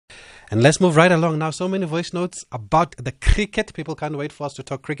And let's move right along now. So many voice notes about the cricket. People can't wait for us to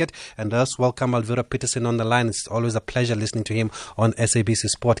talk cricket. And let's welcome Alviro Petersen on the line. It's always a pleasure listening to him on SABC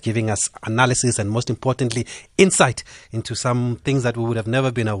Sport, giving us analysis and most importantly, insight into some things that we would have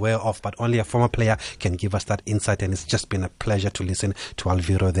never been aware of, but only a former player can give us that insight. And it's just been a pleasure to listen to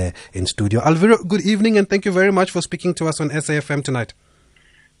Alviro there in studio. Alviro, good evening and thank you very much for speaking to us on SAFM tonight.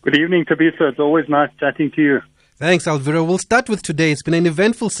 Good evening, Tabitha. It's always nice chatting to you. Thanks, Alviro. We'll start with today. It's been an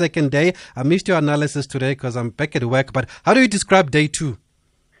eventful second day. I missed your analysis today because I'm back at work. But how do you describe day two?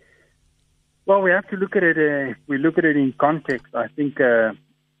 Well, we have to look at it. We look at it in context. I think South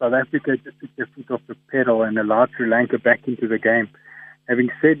Africa just took their foot off the pedal and allowed Sri Lanka back into the game.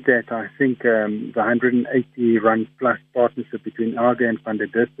 Having said that, I think the 180 run plus partnership between Aga and Van der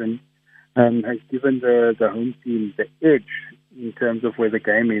Dussen has given the home team the edge in terms of where the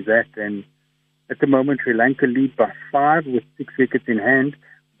game is at. And at the moment, Sri Lanka lead by 5 with 6 wickets in hand,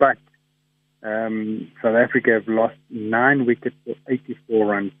 but South Africa have lost 9 wickets for 84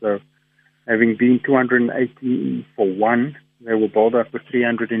 runs. So having been 218 for 1, they were bowled out for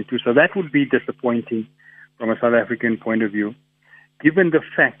 302. So that would be disappointing from a South African point of view, given the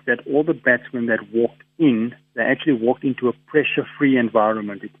fact that all the batsmen that walked in, they actually walked into a pressure-free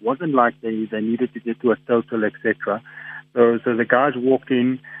environment. It wasn't like they needed to get to a total, etc. So the guys walked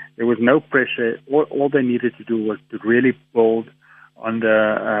in. There was no pressure. All they needed to do was to really build on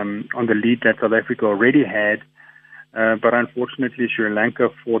the lead that South Africa already had. But unfortunately, Sri Lanka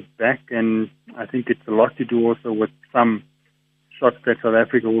fought back, and I think it's a lot to do also with some shots that South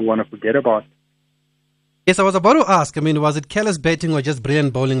Africa would want to forget about. Yes, I was about to ask. Was it careless batting or just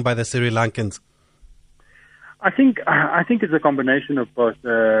brilliant bowling by the Sri Lankans? I think it's a combination of both.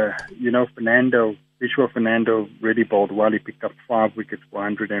 Vishwa Fernando really bowled well. He picked up 5 wickets for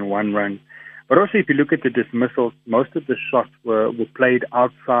 101 runs. But also, if you look at the dismissals, most of the shots were played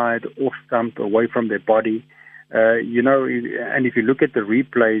outside, off stump, away from their body. And if you look at the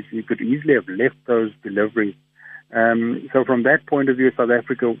replays, you could easily have left those deliveries. So from that point of view, South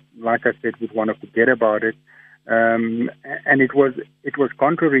Africa, like I said, would want to forget about it. And it was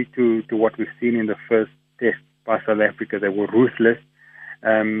contrary to what we've seen in the first test by South Africa. They were ruthless.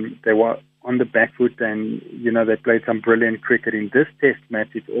 They were on the back foot, and they played some brilliant cricket. In this test match,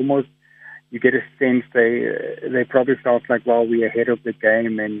 it's almost, you get a sense they probably felt like, well, we're ahead of the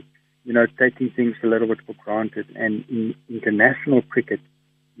game, and taking things a little bit for granted. And in international cricket,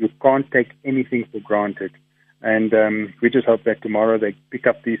 you can't take anything for granted. And we just hope that tomorrow they pick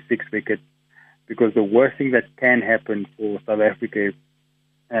up these 6 wickets, because the worst thing that can happen for South Africa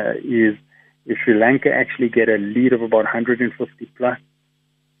is if Sri Lanka actually get a lead of about 150 plus.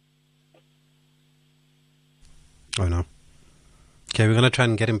 Oh, no. Okay, we're going to try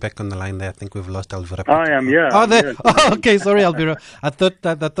and get him back on the line there. I think we've lost Alviro. I am, yeah. Oh, there. Yes. Oh, okay. Sorry, Alviro. I thought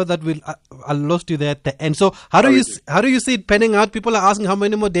that I lost you there at the end. So how do you see it panning out? People are asking how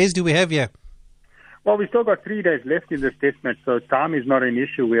many more days do we have here? Well, we still got 3 days left in this test match, so time is not an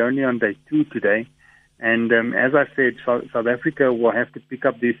issue. We're only on day 2 today. And as I said, South Africa will have to pick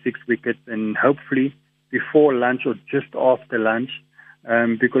up these 6 wickets, and hopefully before lunch or just after lunch,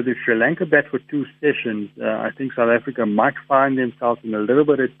 because if Sri Lanka bat for 2 sessions, I think South Africa might find themselves in a little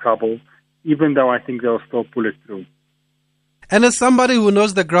bit of trouble, even though I think they'll still pull it through. And as somebody who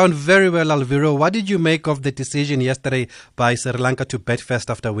knows the ground very well, Alviro, what did you make of the decision yesterday by Sri Lanka to bat first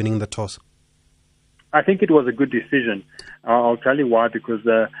after winning the toss? I think it was a good decision. I'll tell you why, because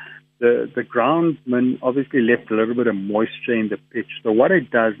the groundsman obviously left a little bit of moisture in the pitch. So what it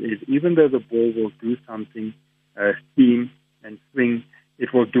does is, even though the ball will do something, steam and swing,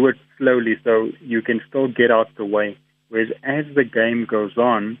 it will do it slowly, so you can still get out the way. Whereas as the game goes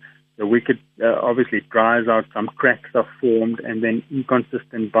on, the wicket obviously dries out, some cracks are formed, and then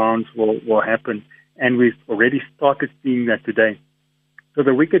inconsistent bounce will happen. And we've already started seeing that today. So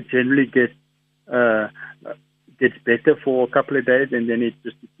the wicket generally gets better for a couple of days, and then it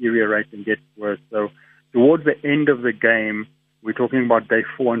just deteriorates and gets worse. So towards the end of the game, we're talking about day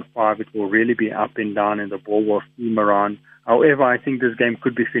 4 and 5, it will really be up and down, and the ball will steam around. However, I think this game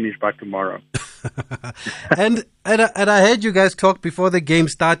could be finished by tomorrow. and I heard you guys talk before the game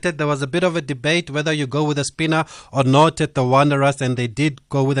started. There was a bit of a debate whether you go with a spinner or not at the Wanderers, and they did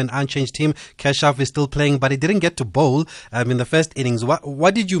go with an unchanged team. Keshav is still playing, but he didn't get to bowl in the first innings.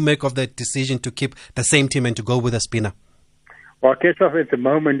 What did you make of the decision to keep the same team and to go with a spinner? Well, Keshav at the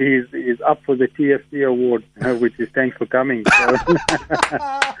moment is up for the TFC award, which is thanks for coming. So,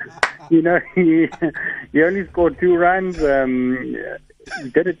 he only scored 2 runs. He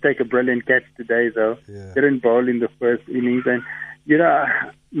didn't take a brilliant catch today, though. Yeah. Didn't bowl in the first innings. And,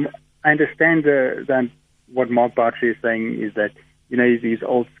 I understand what Mark Bartley is saying is that he's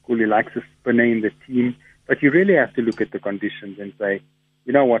old school. He likes a spinner in the team. But you really have to look at the conditions and say,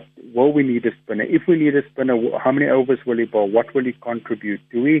 you know what, will we need a spinner? If we need a spinner, how many overs will he bowl? What will he contribute?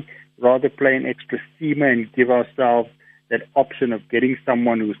 Do we rather play an extra seamer and give ourselves that option of getting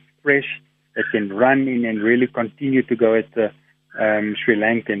someone who's fresh, that can run in and really continue to go at the Sri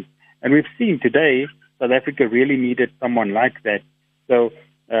Lankans? And we've seen today, South Africa really needed someone like that. So,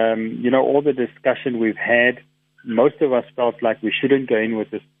 all the discussion we've had, most of us felt like we shouldn't go in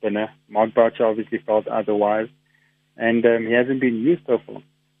with a spinner. Mark Boucher obviously felt otherwise. And he hasn't been used so far.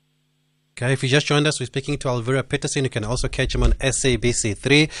 Okay, if you just joined us, we're speaking to Alviro Petersen. You can also catch him on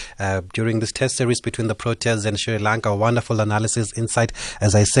SABC3 during this test series between the Proteas and Sri Lanka. Wonderful analysis, insight,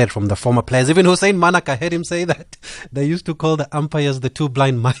 as I said, from the former players. Even Hussein Manak, I heard him say that they used to call the umpires the two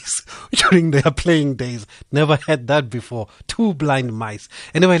blind mice during their playing days. Never had that before. Two blind mice.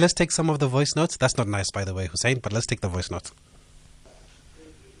 Anyway, let's take some of the voice notes. That's not nice, by the way, Hussein, but let's take the voice notes.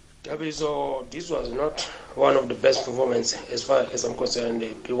 So this was not one of the best performances as far as I'm concerned,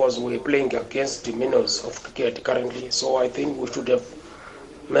 because we're playing against the minnows of cricket currently. So I think we should have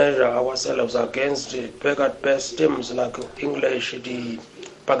measured ourselves against the best teams like English, the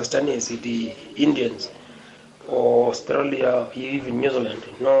Pakistanis, the Indians, or Australia, even New Zealand.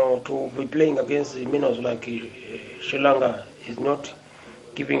 No, to be playing against the minnows like Sri Lanka is not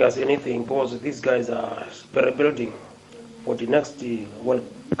giving us anything, because these guys are very building for the next World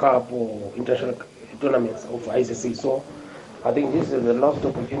Cup or international tournaments of ICC. So I think this is the last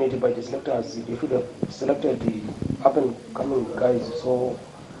opportunity by the selectors. They should have selected the up-and-coming guys. So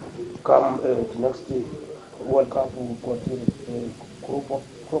come the next World Cup, we've got a group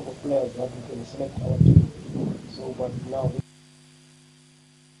of players that we can select our team. So, but now...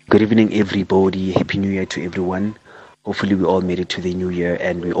 Good evening, everybody. Happy New Year to everyone. Hopefully we all made it to the new year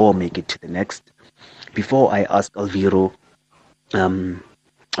and we all make it to the next. Before I ask Alviro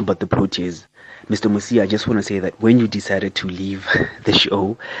about the Proteas, Mr. Musi, I just want to say that when you decided to leave the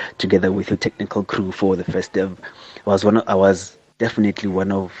show together with your technical crew for the festive, I was definitely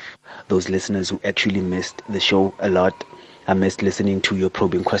one of those listeners who actually missed the show a lot. I missed listening to your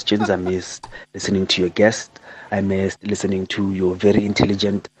probing questions. I missed listening to your guests. I missed listening to your very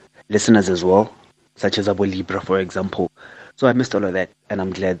intelligent listeners as well, such as Abu Libra, for example. So I missed all of that, and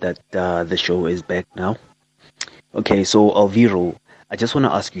I'm glad that the show is back now. Okay, so Alviro, I just want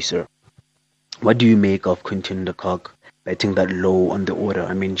to ask you, sir, what do you make of Quinton de Kock batting that low on the order?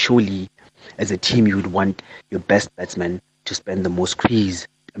 I mean, surely as a team you would want your best batsman to spend the most to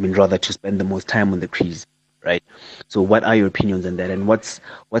spend the most time on the crease, right? So what are your opinions on that, and what's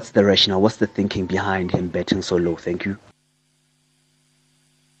the rationale, what's the thinking behind him batting so low? Thank you.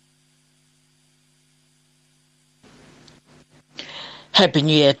 Happy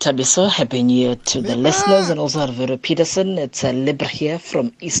New Year, Tabiso. Happy New Year to the listeners, and also Alviro Petersen. It's Libra here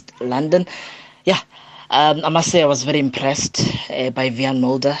from East London. Yeah, I must say I was very impressed by Wiaan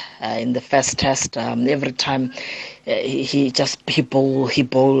Mulder in the first test. Every time he just bowls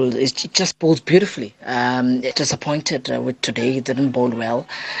beautifully. Disappointed with today. He didn't bowl well.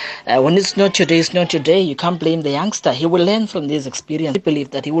 When it's not your day, it's not your day. You can't blame the youngster. He will learn from this experience. I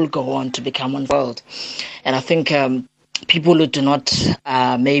believe that he will go on to become one world. And I think people who do not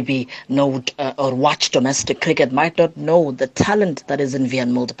maybe know or watch domestic cricket might not know the talent that is in Wiaan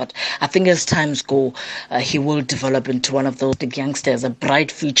Mulder. But I think as times go, he will develop into one of those big youngsters, a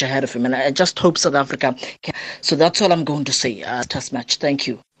bright future ahead of him. And I just hope South Africa can. So that's all I'm going to say. Test match. Thank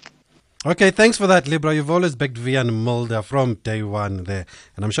you. Okay, thanks for that, Libra. You've always backed Wiaan Mulder from day one there.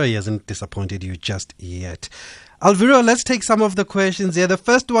 And I'm sure he hasn't disappointed you just yet. Alviro, let's take some of the questions here. The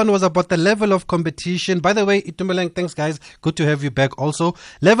first one was about the level of competition. By the way, Itumeleng, thanks guys. Good to have you back also.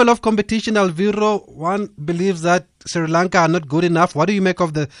 Level of competition, Alviro, one believes that Sri Lanka are not good enough. What do you make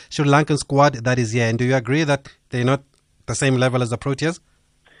of the Sri Lankan squad that is here? And do you agree that they're not the same level as the Proteas?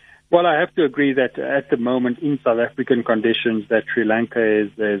 Well, I have to agree that at the moment in South African conditions that Sri Lanka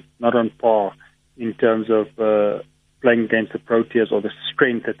is not on par in terms of playing against the Proteas or the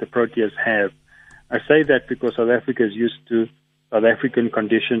strength that the Proteas have. I say that because South Africa is used to South African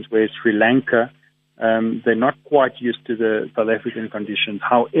conditions, where Sri Lanka, they're not quite used to the South African conditions.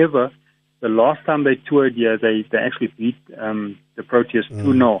 However, the last time they toured here, they actually beat the Proteas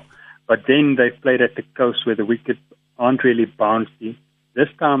 2-0. But then they played at the coast where the wickets aren't really bouncy. This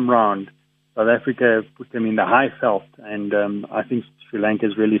time round, South Africa put them in the high felt, and I think Sri Lanka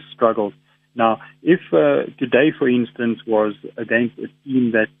has really struggled. Now, if today, for instance, was against a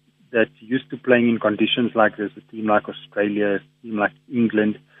team that's used to playing in conditions like this, a team like Australia, a team like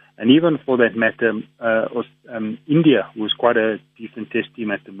England, and even for that matter, India, who's quite a decent test team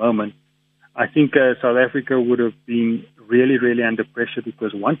at the moment, I think South Africa would have been really, really under pressure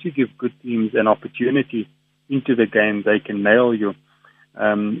because once you give good teams an opportunity into the game, they can nail you.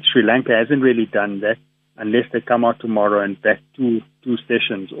 Sri Lanka hasn't really done that unless they come out tomorrow and bat two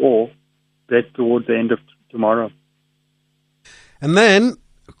sessions or bat towards the end of tomorrow. And then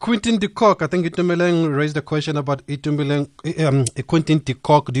Quinton de Kock, I think Itumeleng raised a question about Quinton de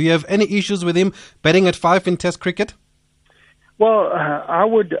Kock. Do you have any issues with him batting at 5 in Test cricket? Well, I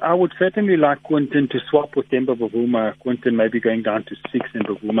would certainly like Quinton to swap with Temba Bavuma. Quinton maybe going down to 6 and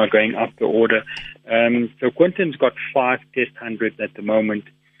Bavuma going up the order. So Quinton's got 5 Test 100s at the moment,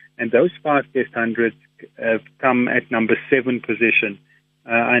 and those 5 Test 100s have come at number 7 position.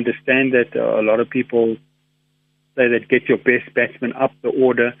 I understand that a lot of people say that get your best batsman up the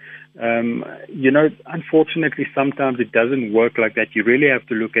order. Unfortunately, sometimes it doesn't work like that. You really have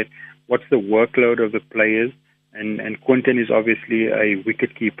to look at what's the workload of the players. And Quinton is obviously a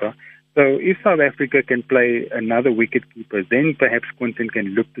wicketkeeper. So if South Africa can play another wicketkeeper, then perhaps Quinton can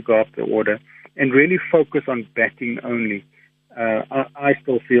look to go up the order and really focus on batting only. I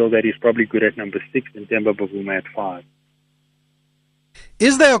still feel that he's probably good at number 6 and Temba Bavuma at 5.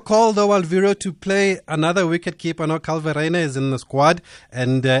 Is there a call, though, Alviro, to play another wicketkeeper? Now Calverena is in the squad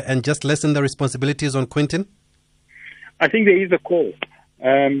and just lessen the responsibilities on Quinton? I think there is a call.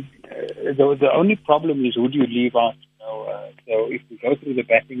 The only problem is who do you leave out? So if we go through the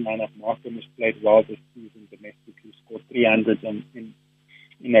batting lineup, Markham has played well this season domestically, scored 300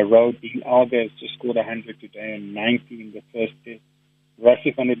 in a row. Dean Alga has just scored 100 today and 90 in the first test.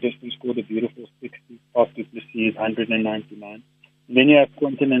 Rashid van der Distance scored a beautiful 60. Faf du Plessis 199. And then you have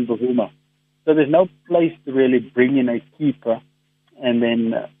Quinton and Bavuma. So there's no place to really bring in a keeper and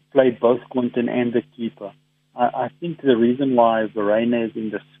then play both Quinton and the keeper. I think the reason why Verreynne is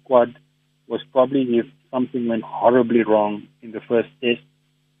in the squad was probably if something went horribly wrong in the first test,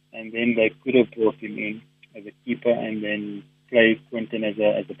 and then they could have brought him in as a keeper and then play Quinton as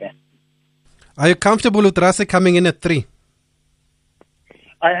a batsman. Are you comfortable with Rassie coming in at 3?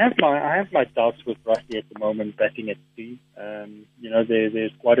 I have my doubts with Rassie at the moment batting at 3.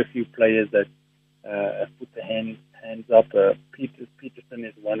 There's quite a few players that have put their hands up. Peterson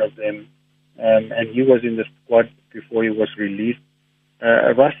is one of them. And he was in the squad before he was released.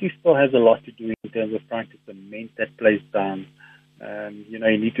 Rassie still has a lot to do in terms of trying to cement that place down. You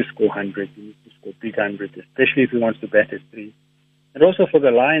need to score 100, you need to score big 100, especially if he wants to bat at 3. And also for the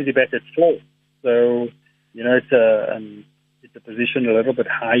Lions, he bats at 4. So, it's a position a little bit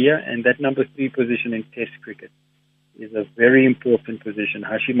higher, and that number 3 position in Test cricket is a very important position.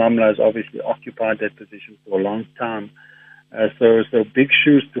 Hashim Amla has obviously occupied that position for a long time. So big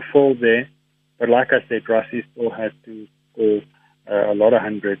shoes to fill there. But like I said, Rassie still has to score a lot of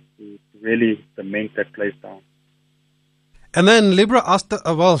hundreds to really cement that place down. And then Libra asked,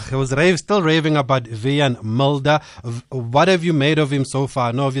 he was still raving about Wiaan Mulder. What have you made of him so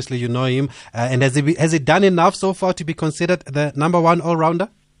far? No, obviously you know him. And has he done enough so far to be considered the number 1 all-rounder?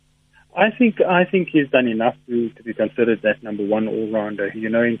 I think he's done enough to be considered that number 1 all-rounder.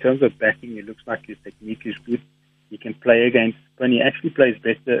 In terms of batting, it looks like his technique is good. He can play against spin. He actually plays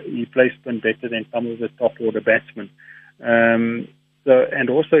better. He plays spin better than some of the top order batsmen. And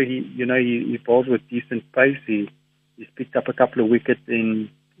also he bowls with decent pace. He's picked up a couple of wickets in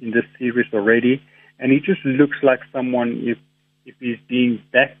this series already, and he just looks like someone. If he's being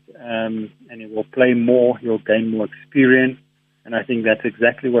backed and he will play more, he'll gain more experience. And I think that's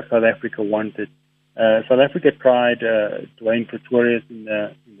exactly what South Africa wanted. South Africa tried Dwayne Pretorius in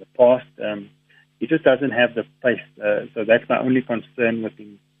the past. He just doesn't have the pace. So that's my only concern with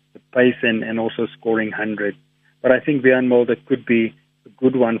him, the pace and also scoring 100. But I think Wiaan Mulder could be a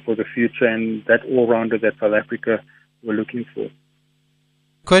good one for the future and that all-rounder that South Africa were looking for.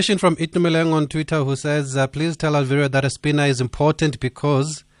 Question from Itumeleng on Twitter who says, please tell Alviro that a spinner is important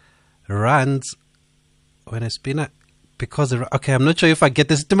because runs when a spinner... Okay, I'm not sure if I get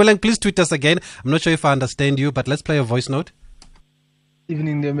this. Itumeleng, please tweet us again. I'm not sure if I understand you, but let's play a voice note.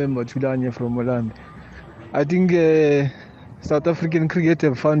 Evening, member Tulanya from Holland. I think South African cricket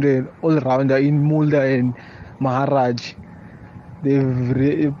have found an all-rounder in Mulder and Maharaj.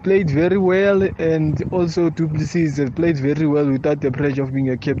 They've played very well, and also du Plessis have played very well without the pressure of being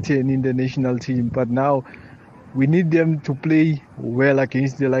a captain in the national team. But now we need them to play well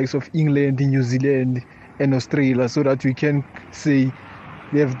against the likes of England, New Zealand, and Australia so that we can say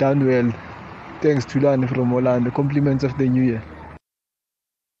they have done well. Thanks, Tulane from Holland. Compliments of the new year.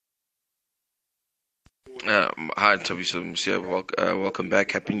 Hi, Tabiso Musia. Welcome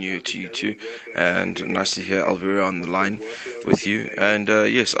back. Happy New Year to you too. And nice to hear Alvira on the line with you. And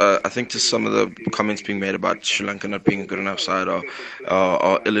yes, I think just some of the comments being made about Sri Lanka not being a good enough side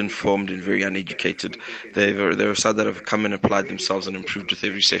are ill-informed and very uneducated. They're a side that have come and applied themselves and improved with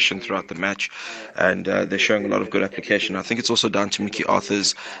every session throughout the match. And they're showing a lot of good application. I think it's also down to Mickey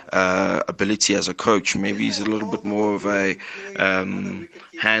Arthur's ability as a coach. Maybe he's a little bit more of a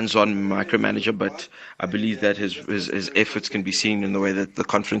hands-on micromanager, but I believe that his efforts can be seen in the way that the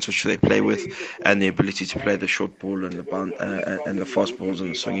confidence which they play with, and the ability to play the short ball and the fast balls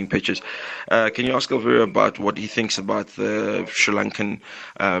and the swinging pitches. Can you ask Alvira about what he thinks about the Sri Lankan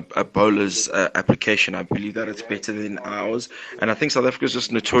bowlers' application? I believe that it's better than ours, and I think South Africa is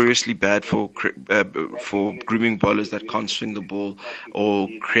just notoriously bad for grooming bowlers that can't swing the ball or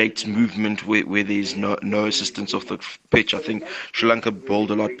create movement where there's no assistance off the pitch. I think Sri Lanka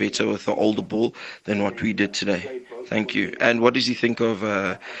bowled a lot better with the older ball than what we did today. Thank you. And what does he think of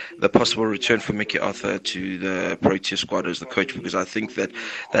the possible return for Mickey Arthur to the Protea squad as the coach? Because I think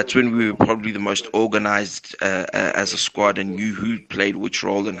that's when we were probably the most organized as a squad and knew who played which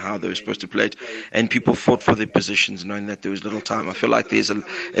role and how they were supposed to play it. And people fought for their positions knowing that there was little time. I feel like there's an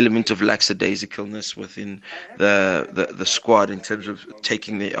element of lackadaisicalness within the squad in terms of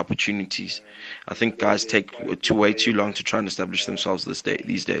taking their opportunities. I think guys take way too long to try and establish themselves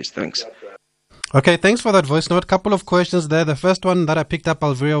these days. Thanks. Okay, thanks for that voice note. Couple of questions there. The first one that I picked up,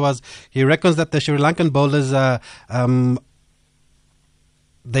 Alvira, was he reckons that the Sri Lankan bowlers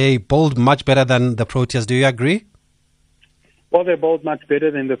they bowled much better than the Proteas. Do you agree? Well, they bowled much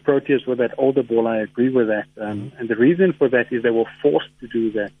better than the Proteas with that older ball. I agree with that. And the reason for that is they were forced to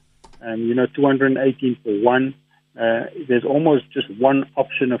do that. 218 for one. There's almost just one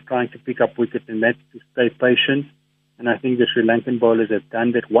option of trying to pick up wickets, and that's to stay patient. And I think the Sri Lankan bowlers have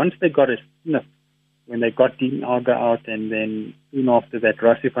done that. Once they got a sniff, when they got Dean Aga out, and then soon after that,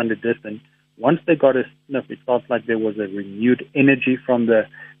 Rasif van der Dussen, once they got a sniff, it felt like there was a renewed energy from the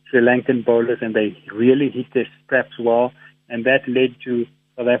Sri Lankan bowlers, and they really hit their straps well. And that led to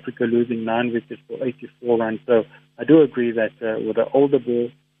South Africa losing 9 wickets for 84 runs. So I do agree that with the older ball,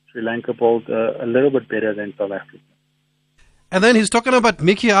 Sri Lanka bowled a little bit better than South Africa. And then he's talking about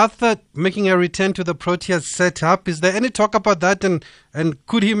Mickey Arthur making a return to the Proteas setup. Is there any talk about that? And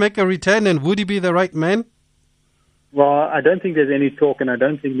could he make a return? And would he be the right man? Well, I don't think there's any talk, and I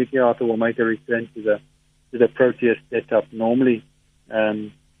don't think Mickey Arthur will make a return to the Proteas setup. Normally,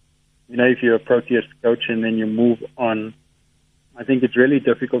 if you're a Proteas coach and then you move on, I think it's really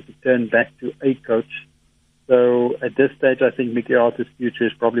difficult to turn back to a coach. So at this stage, I think Mickey Arthur's future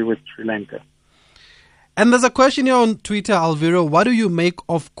is probably with Sri Lanka. And there's a question here on Twitter, Alvira. What do you make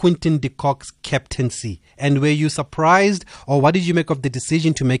of Quinton de Kock's captaincy? And were you surprised, or what did you make of the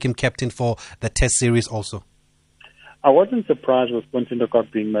decision to make him captain for the Test series also? I wasn't surprised with Quinton de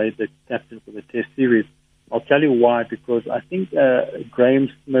Kock being made the captain for the Test series. I'll tell you why, because I think Graham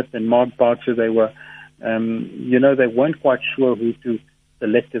Smith and Mark Boucher, they were, they weren't quite sure who to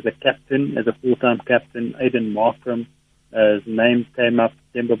select as a captain, as a full-time captain. Aiden Markram, his name came up.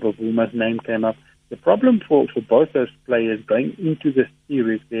 Temba Bavuma's name came up. The problem for both those players going into this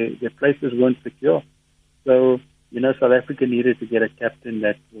series, their places weren't secure. So, South Africa needed to get a captain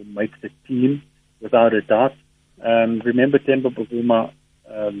that will make the team without a doubt. Remember Temba Bavuma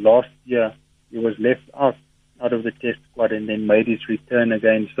last year, he was left out of the Test squad and then made his return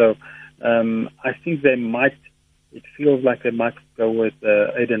again. So I think it feels like they might go with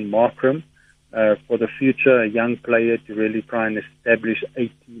Aiden Markram. For the future, a young player to really try and establish a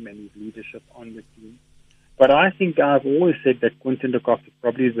team and his leadership on the team. But I think I've always said that Quinton de Kock is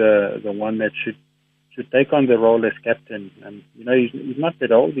probably the one that should take on the role as captain. And he's not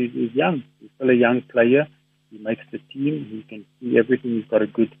that old. He's young. He's still a young player. He makes the team. He can see everything. He's got a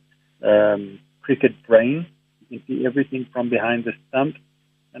good cricket brain. He can see everything from behind the stump.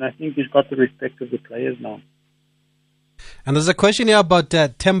 And I think he's got the respect of the players now. And there's a question here about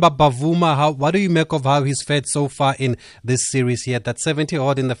Temba Bavuma. What do you make of how he's fared so far in this series here? That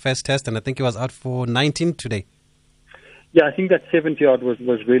 70-odd in the first test, and I think he was out for 19 today. Yeah, I think that 70-odd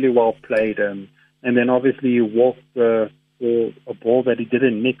was really well played. And then obviously he walked for a ball that he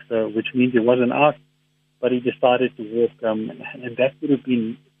didn't nick, which means he wasn't out, but he decided to walk. And that would have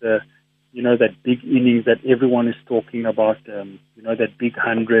been that big innings that everyone is talking about, that big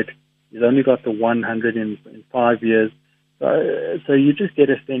 100. He's only got the 100 in 5 years. So you just get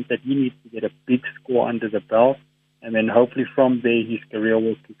a sense that he needs to get a big score under the belt, and then hopefully from there his career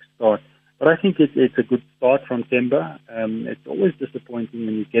will kickstart. But I think it's a good start from Temba. It's always disappointing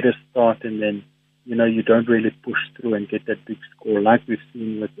when you get a start and then you don't really push through and get that big score like we've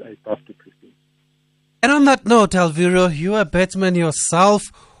seen with South Africa. And on that note, Alviro, you're a batsman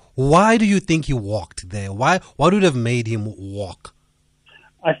yourself. Why do you think he walked there? What would have made him walk?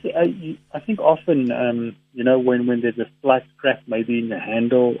 I think often, when there's a slight crack maybe in the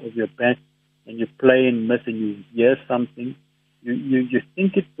handle of your bat and you play and miss and you hear something, you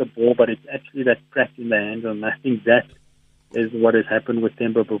think it's the ball, but it's actually that crack in the handle. And I think that is what has happened with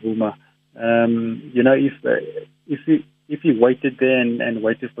Temba Bavuma. If he waited there and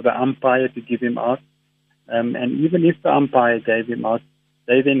waited for the umpire to give him out, and even if the umpire gave him out,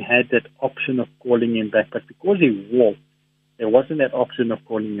 they then had that option of calling him back. But because he walked, there wasn't that option of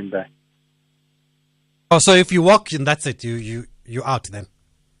calling him back. Oh, so if you walk, and that's it, you're out then?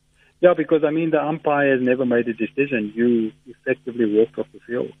 Yeah, because, the umpire has never made a decision. You effectively walked off the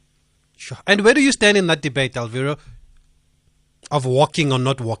field. Sure. And where do you stand in that debate, Alviro, of walking or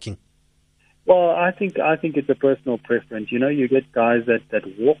not walking? Well, I think it's a personal preference. You get guys that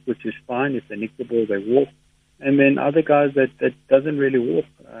walk, which is fine. If they nick the ball, they walk. And then other guys that doesn't really walk.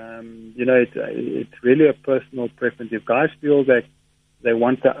 It's really a personal preference. If guys feel that they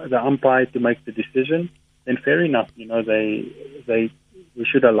want the umpire to make the decision, then fair enough. We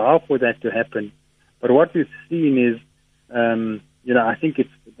should allow for that to happen. But what we've seen is, I think it's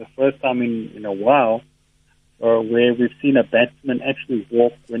the first time in a while where we've seen a batsman actually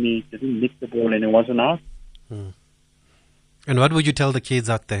walk when he didn't nick the ball and it wasn't out. And what would you tell the kids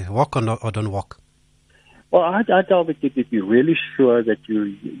out there? Walk or don't walk? Well, I tell the kids, if you're really sure that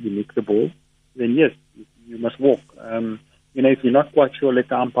you nick the ball, then yes, you must walk. If you're not quite sure, let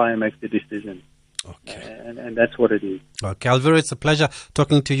the umpire make the decision. Okay. And that's what it is. Okay, Alviro, it's a pleasure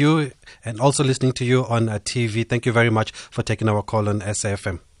talking to you and also listening to you on TV. Thank you very much for taking our call on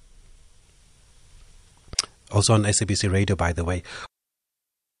SAFM. Also on SABC Radio, by the way.